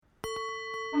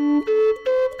You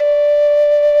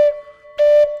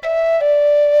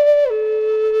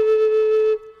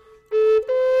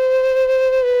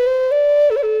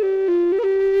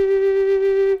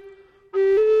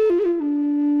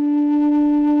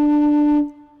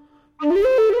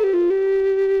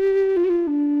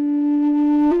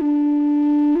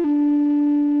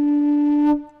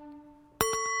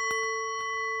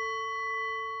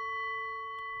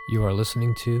are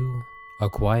listening to A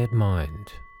Quiet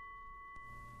Mind.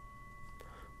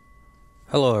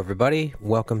 Hello, everybody.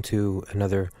 Welcome to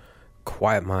another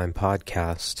Quiet Mind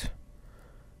podcast.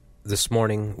 This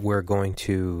morning, we're going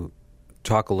to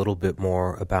talk a little bit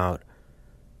more about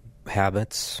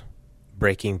habits,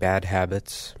 breaking bad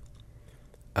habits.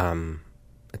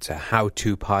 It's a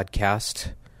how-to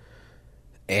podcast.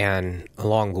 And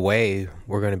along the way,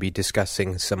 we're going to be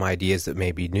discussing some ideas that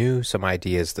may be new, some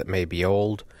ideas that may be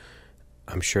old.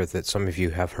 I'm sure that some of you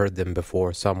have heard them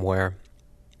before somewhere.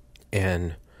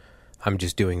 And I'm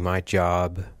just doing my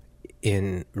job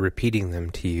in repeating them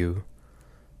to you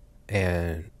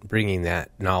and bringing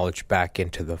that knowledge back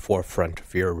into the forefront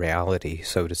of your reality,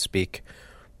 so to speak,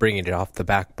 bringing it off the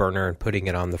back burner and putting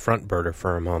it on the front burner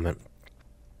for a moment.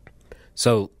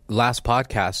 So last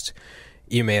podcast,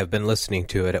 you may have been listening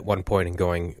to it at one point and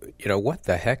going, what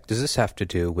the heck does this have to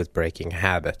do with breaking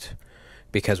habit?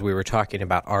 Because we were talking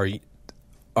about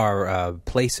our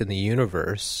place in the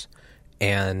universe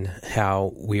and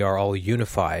how we are all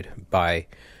unified by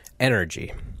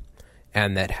energy,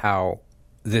 and that how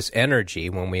this energy,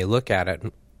 when we look at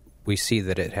it, we see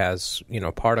that it has,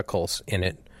 particles in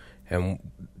it, and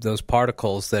those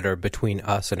particles that are between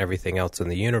us and everything else in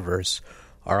the universe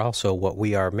are also what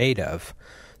we are made of.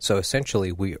 So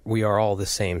essentially, we are all the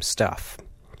same stuff.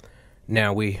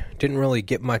 Now, we didn't really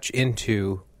get much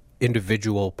into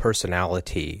individual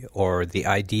personality or the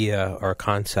idea or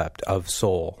concept of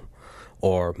soul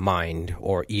or mind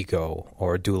or ego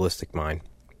or dualistic mind.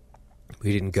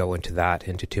 We didn't go into that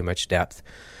into too much depth.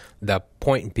 The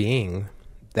point being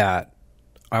that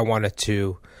I wanted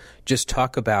to just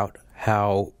talk about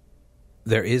how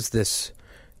there is this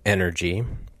energy,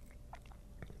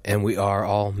 and we are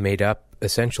all made up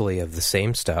essentially of the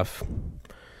same stuff.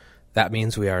 That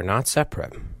means we are not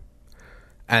separate.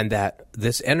 And that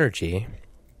this energy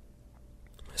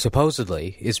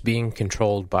supposedly is being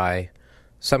controlled by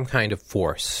some kind of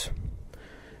force.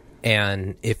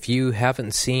 And if you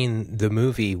haven't seen the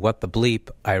movie What the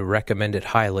Bleep, I recommend it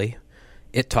highly.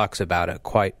 It talks about it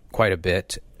quite a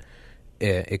bit.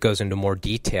 It goes into more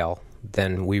detail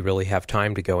than we really have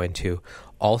time to go into.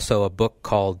 Also, a book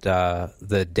called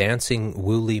The Dancing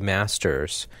Woolly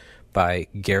Masters by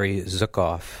Gary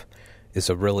Zukav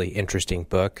is a really interesting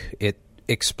book. It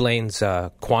explains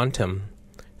quantum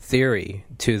theory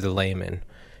to the layman,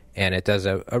 and it does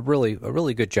a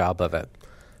really good job of it.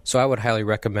 So I would highly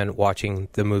recommend watching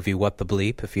the movie What the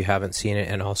Bleep if you haven't seen it,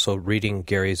 and also reading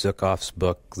Gary Zukav's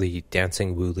book, The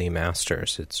Dancing Woolly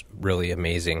Masters. It's really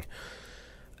amazing.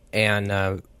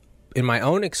 And in my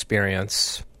own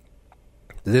experience,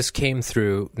 this came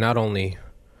through not only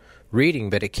reading,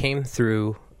 but it came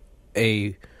through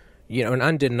an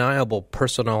undeniable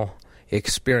personal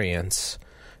experience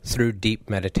through deep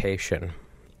meditation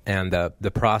and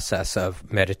the process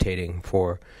of meditating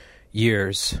for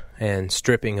years and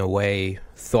stripping away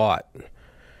thought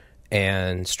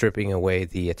and stripping away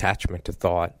the attachment to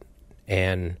thought,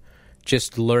 and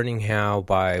just learning how,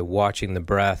 by watching the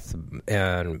breath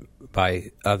and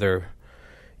by other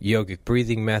yogic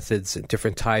breathing methods and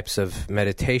different types of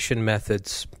meditation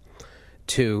methods,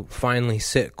 to finally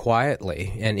sit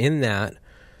quietly. And in that,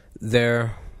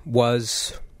 there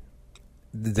was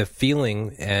the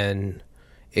feeling and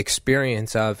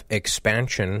experience of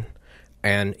expansion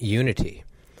and unity.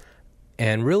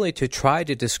 And really, to try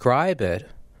to describe it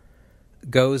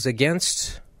goes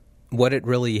against what it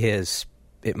really is.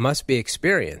 It must be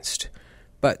experienced.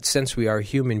 But since we are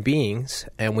human beings,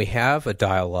 and we have a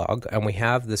dialogue, and we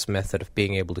have this method of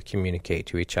being able to communicate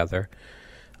to each other,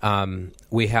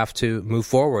 we have to move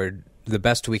forward the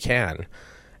best we can.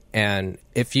 And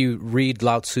if you read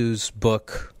Lao Tzu's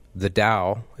book, The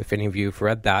Tao, if any of you have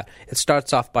read that, it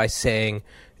starts off by saying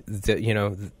that,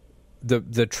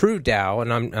 the true Tao,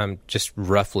 and I'm just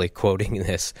roughly quoting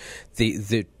this,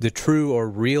 the true or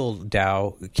real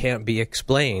Tao can't be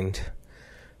explained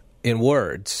in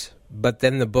words. But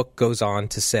then the book goes on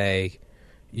to say,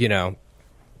 it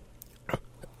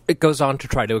goes on to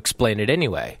try to explain it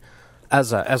anyway.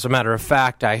 As a matter of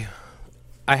fact, I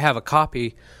have a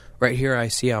copy right here I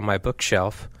see on my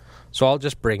bookshelf, so I'll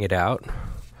just bring it out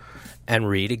and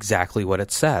read exactly what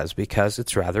it says, because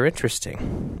it's rather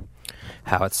interesting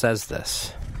how it says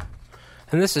this.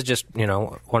 And this is just,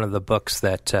 one of the books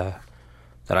that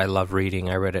I love reading.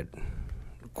 I read it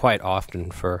quite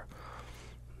often for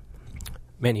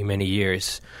many, many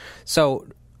years. So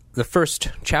the first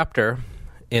chapter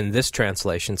in this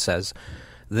translation says,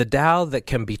 "The Tao that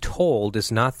can be told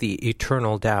is not the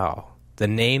eternal Tao. The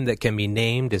name that can be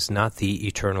named is not the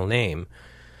eternal name.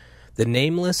 The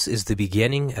nameless is the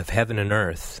beginning of heaven and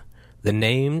earth. The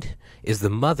named is the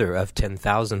mother of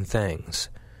 10,000 things.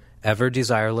 Ever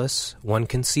desireless, one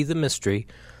can see the mystery.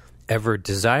 Ever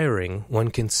desiring, one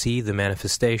can see the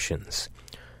manifestations.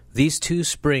 These two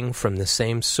spring from the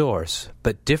same source,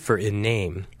 but differ in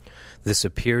name. This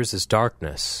appears as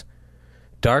darkness.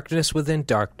 Darkness within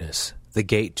darkness, the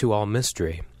gate to all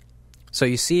mystery." So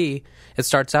you see, it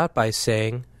starts out by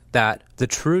saying that the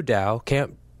true Tao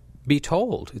can't be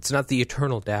told. It's not the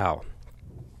eternal Tao.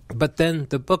 But then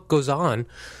the book goes on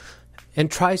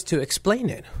and tries to explain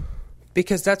it,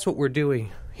 because that's what we're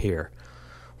doing here.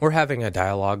 We're having a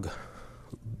dialogue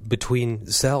between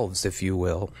selves, if you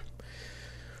will.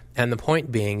 And the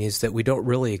point being is that we don't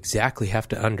really exactly have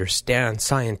to understand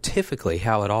scientifically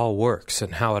how it all works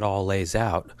and how it all lays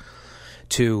out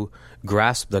to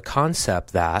grasp the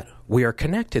concept that we are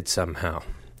connected somehow.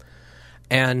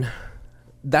 And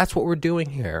that's what we're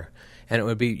doing here. And it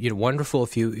would be wonderful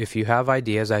if you have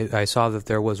ideas. I saw that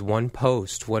there was one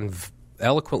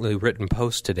eloquently written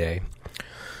post today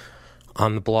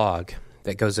on the blog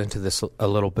that goes into this a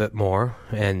little bit more,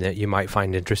 and that you might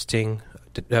find interesting.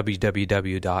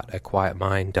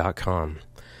 www.aquietmind.com.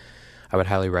 I would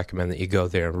highly recommend that you go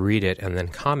there and read it and then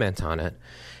comment on it.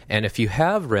 And if you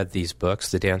have read these books,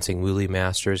 The Dancing Wooly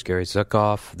Masters, Gary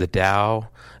Zukav, The Tao,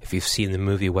 if you've seen the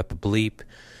movie What the Bleep,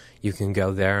 you can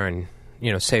go there and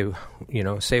say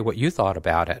what you thought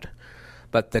about it.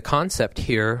 But the concept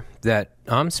here that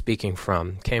I'm speaking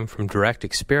from came from direct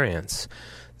experience,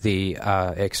 the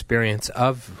experience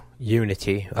of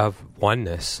unity, of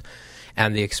oneness,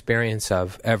 and the experience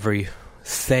of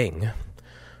everything,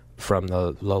 from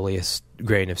the lowliest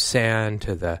grain of sand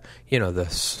to the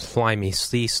slimy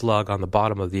sea slug on the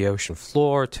bottom of the ocean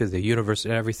floor to the universe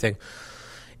and everything.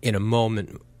 In a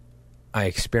moment, I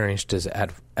experienced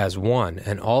as one,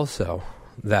 and also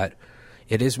that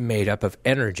it is made up of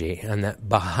energy, and that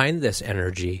behind this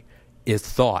energy is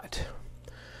thought.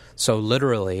 So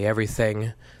literally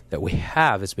everything that we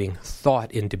have is being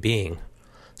thought into being.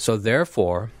 So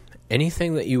therefore,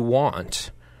 anything that you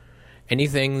want,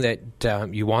 anything that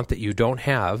you want that you don't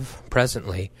have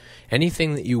presently,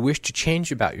 anything that you wish to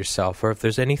change about yourself, or if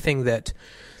there's anything that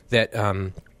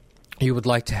you would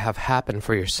like to have happen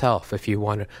for yourself, if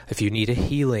you need a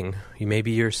healing,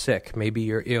 maybe you're sick, maybe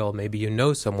you're ill, maybe you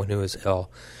know someone who is ill,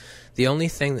 the only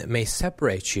thing that may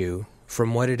separate you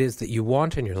from what it is that you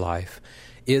want in your life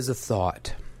is a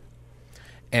thought.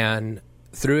 And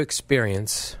through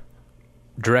experience,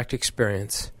 direct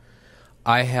experience,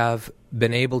 I have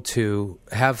been able to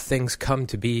have things come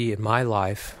to be in my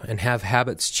life and have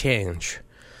habits change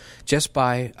just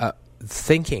by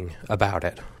thinking about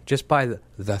it, just by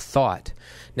the thought.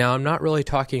 Now, I'm not really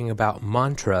talking about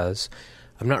mantras.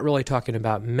 I'm not really talking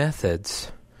about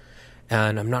methods.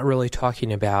 And I'm not really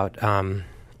talking about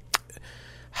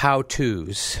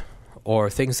how-tos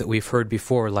or things that we've heard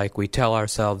before, like we tell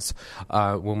ourselves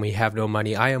when we have no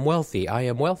money, I am wealthy,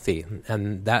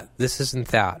 and this isn't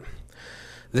that.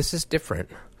 This is different.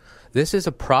 This is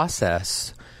a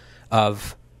process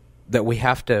that we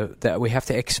have to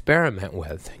experiment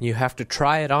with. You have to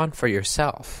try it on for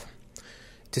yourself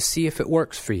to see if it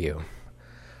works for you.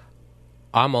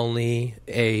 I'm only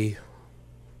a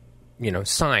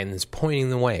sign that's pointing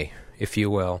the way, if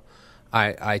you will.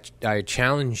 I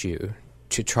challenge you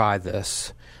to try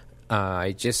this.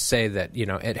 I just say that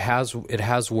it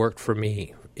has worked for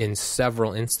me in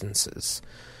several instances.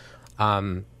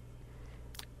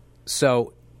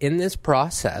 So in this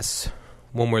process,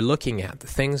 when we're looking at the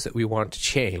things that we want to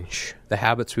change, the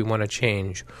habits we want to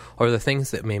change, or the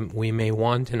things that we may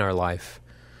want in our life,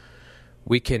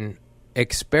 we can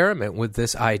experiment with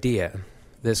this idea,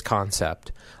 this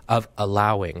concept of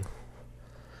allowing.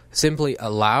 Simply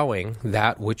allowing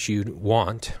that which you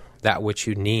want, that which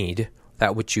you need,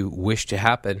 that which you wish to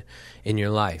happen in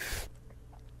your life.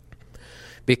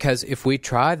 Because if we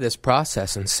try this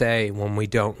process and say, when we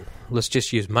don't, let's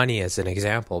just use money as an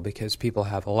example, because people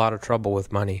have a lot of trouble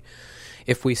with money.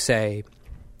 If we say,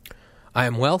 I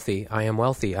am wealthy, I am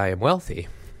wealthy, I am wealthy,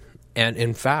 and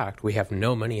in fact, we have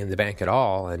no money in the bank at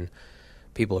all, and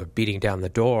people are beating down the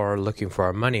door looking for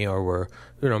our money, or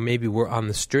maybe we're on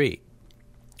the street.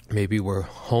 Maybe we're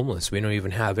homeless. We don't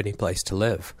even have any place to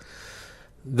live.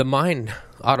 The mind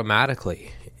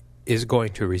automatically is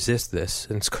going to resist this,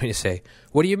 and it's going to say,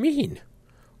 what do you mean?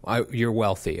 You're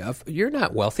wealthy. You're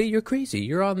not wealthy. You're crazy.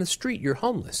 You're on the street. You're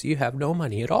homeless. You have no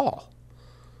money at all.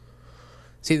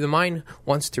 See, the mind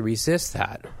wants to resist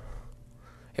that.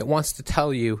 It wants to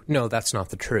tell you, no, that's not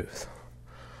the truth.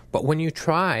 But when you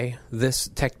try this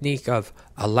technique of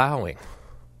allowing,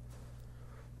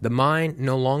 the mind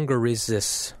no longer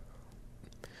resists.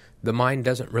 The mind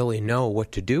doesn't really know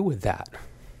what to do with that.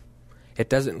 It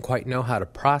doesn't quite know how to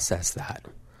process that.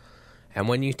 And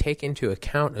when you take into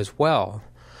account as well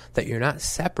that you're not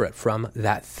separate from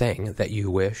that thing that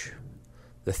you wish,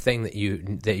 the thing that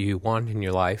you want in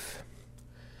your life,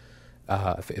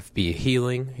 if it be a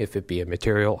healing, if it be a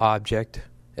material object,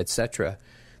 etc.,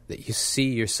 that you see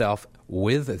yourself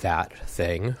with that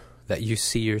thing, that you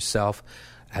see yourself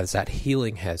as that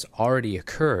healing has already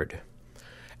occurred.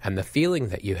 And the feeling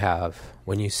that you have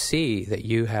when you see that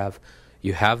you have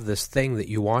this thing that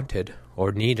you wanted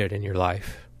or needed in your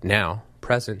life now,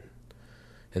 present,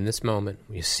 in this moment,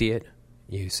 you see it,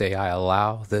 you say, I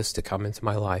allow this to come into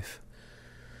my life.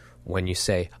 When you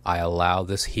say, I allow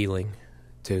this healing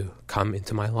to come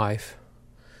into my life,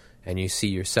 and you see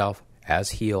yourself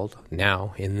as healed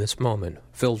now in this moment,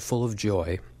 filled full of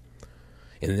joy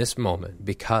in this moment,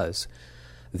 because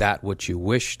that which you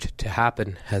wished to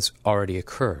happen has already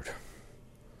occurred.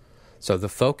 So the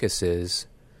focus is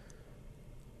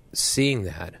seeing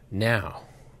that now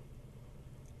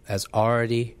has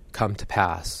already come to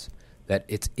pass, that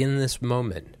it's in this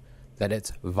moment, that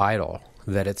it's vital,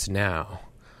 that it's now.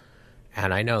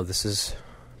 And I know this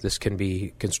can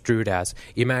be construed as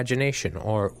imagination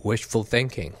or wishful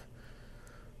thinking.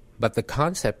 But the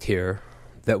concept here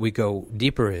that we go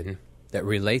deeper in that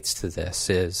relates to this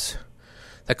is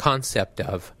the concept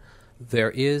of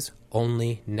there is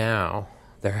only now.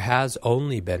 There has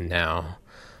only been now.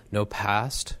 No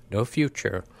past, no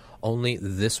future, only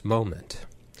this moment.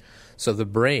 So the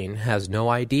brain has no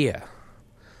idea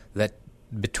that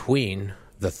between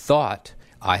the thought,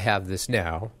 I have this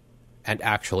now, and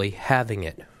actually having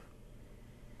it.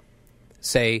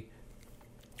 Say,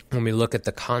 when we look at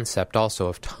the concept also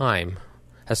of time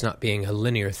as not being a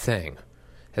linear thing,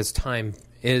 as time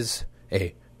is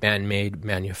a man-made,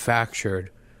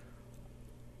 manufactured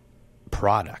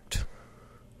product.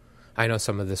 I know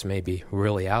some of this may be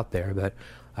really out there, but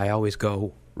I always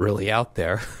go really out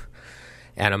there.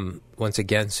 And I'm, once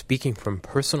again, speaking from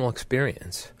personal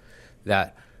experience,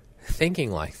 that thinking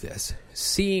like this,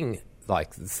 seeing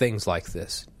like things like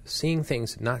this, seeing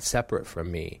things not separate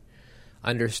from me,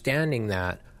 understanding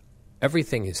that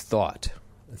everything is thought.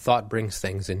 Thought brings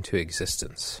things into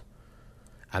existence.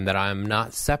 And that I'm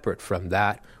not separate from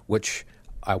that which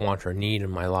I want or need in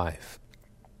my life,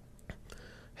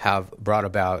 have brought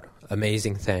about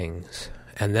amazing things.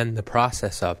 And then the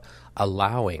process of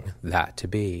allowing that to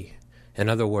be. In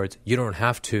other words, you don't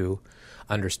have to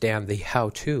understand the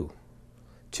how-to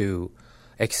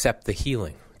accept the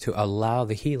healing, to allow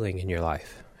the healing in your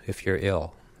life if you're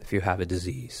ill, if you have a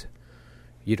disease.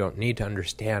 You don't need to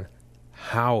understand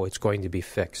how it's going to be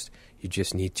fixed. You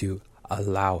just need to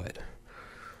allow it.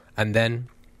 And then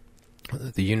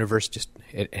the universe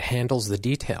it handles the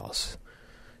details.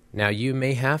 Now, you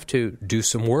may have to do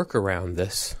some work around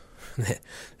this.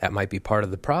 That might be part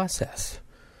of the process.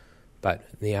 But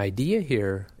the idea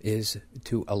here is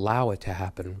to allow it to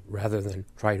happen rather than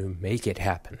try to make it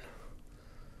happen.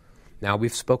 Now,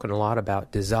 we've spoken a lot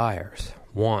about desires,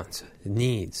 wants,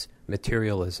 needs,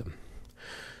 materialism,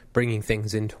 bringing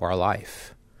things into our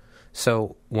life.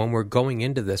 So when we're going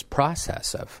into this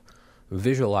process of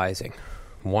visualizing,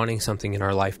 wanting something in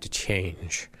our life to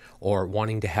change, or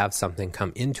wanting to have something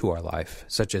come into our life,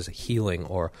 such as healing,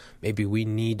 or maybe we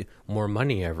need more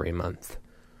money every month,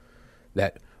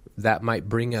 that might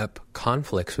bring up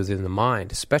conflicts within the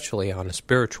mind, especially on a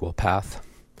spiritual path,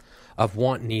 of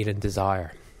want, need, and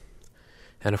desire.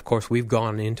 And of course, we've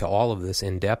gone into all of this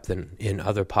in depth in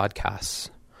other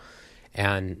podcasts.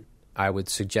 And I would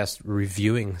suggest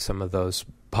reviewing some of those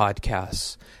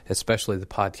podcasts, especially the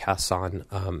podcasts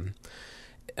on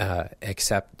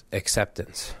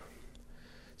acceptance.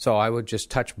 So I would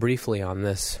just touch briefly on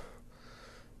this,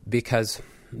 because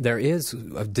there is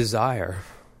a desire,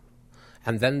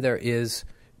 and then there is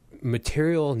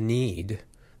material need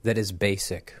that is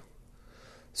basic.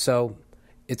 So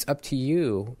it's up to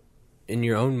you in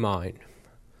your own mind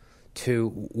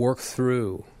to work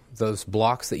through those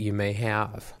blocks that you may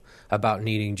have about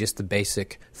needing just the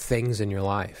basic things in your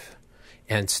life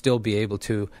and still be able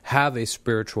to have a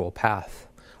spiritual path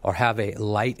or have a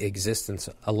light existence,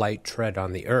 a light tread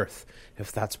on the earth,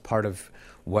 if that's part of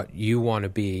what you want to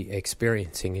be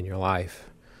experiencing in your life.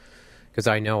 Because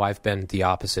I know I've been the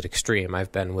opposite extreme.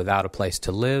 I've been without a place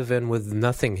to live and with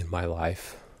nothing in my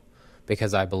life,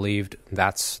 because I believed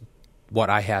that's what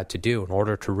I had to do in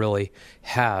order to really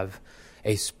have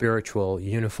a spiritual,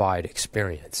 unified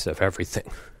experience of everything.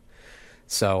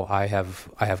 So I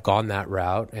have gone that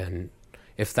route, and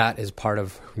if that is part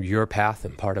of your path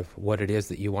and part of what it is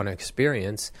that you want to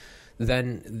experience,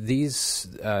 then these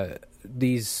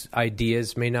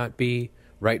ideas may not be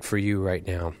right for you right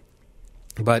now.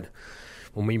 But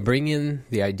when we bring in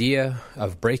the idea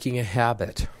of breaking a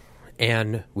habit,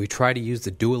 and we try to use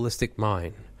the dualistic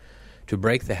mind to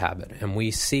break the habit, and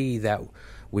we see that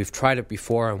we've tried it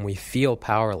before and we feel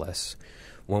powerless,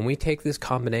 when we take this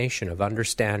combination of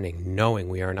understanding, knowing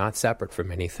we are not separate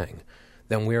from anything,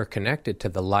 then we are connected to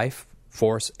the life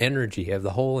force energy of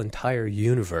the whole entire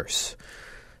universe.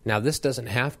 Now, this doesn't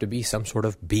have to be some sort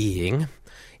of being.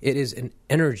 It is an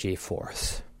energy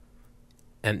force,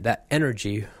 and that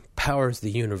energy powers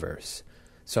the universe.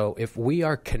 So if we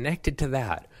are connected to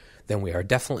that, then we are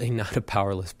definitely not a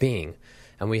powerless being.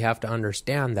 And we have to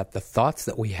understand that the thoughts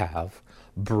that we have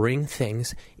bring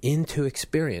things into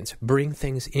experience, bring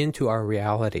things into our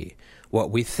reality.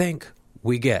 What we think,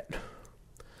 we get.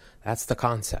 That's the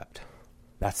concept.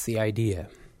 That's the idea.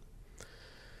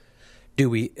 Do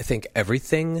we think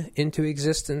everything into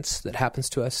existence that happens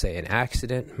to us? Say an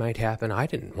accident might happen. I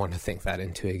didn't want to think that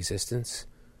into existence.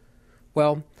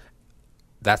 Well,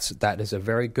 that is a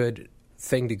very good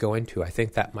thing to go into. I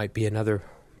think that might be another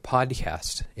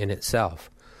podcast in itself.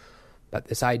 But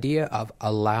this idea of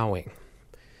allowing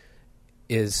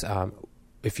is,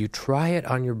 if you try it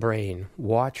on your brain,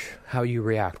 watch how you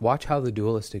react. Watch how the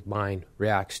dualistic mind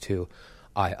reacts to,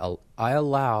 I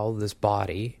allow this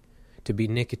body to be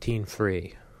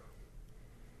nicotine-free.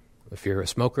 If you're a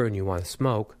smoker and you want to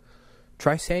smoke,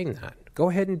 try saying that. Go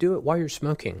ahead and do it while you're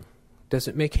smoking.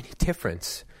 Doesn't make any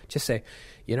difference. Just say,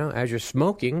 as you're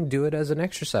smoking, do it as an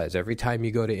exercise. Every time you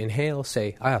go to inhale,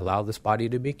 say, I allow this body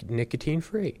to be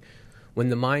nicotine-free. When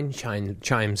the mind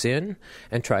chimes in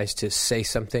and tries to say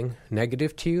something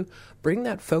negative to you, bring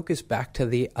that focus back to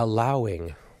the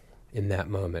allowing in that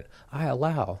moment. I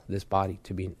allow this body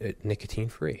to be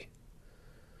nicotine-free.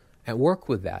 And work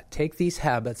with that. Take these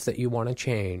habits that you want to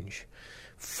change,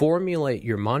 formulate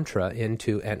your mantra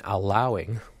into an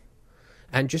allowing,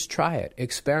 and just try it.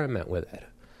 Experiment with it.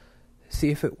 See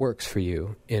if it works for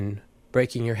you in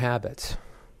breaking your habits.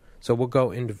 So we'll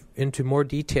go into more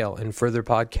detail in further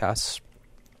podcasts.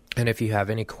 And if you have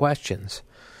any questions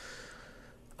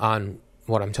on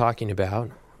what I'm talking about,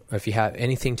 or if you have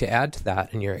anything to add to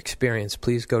that in your experience,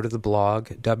 please go to the blog,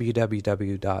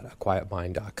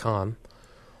 www.aquietmind.com,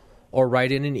 or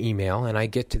write in an email, and I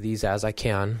get to these as I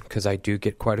can, because I do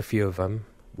get quite a few of them,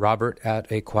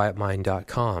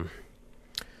 robert@aquietmind.com.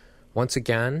 Once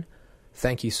again,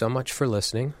 thank you so much for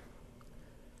listening,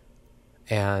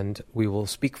 and we will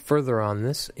speak further on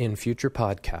this in future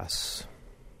podcasts.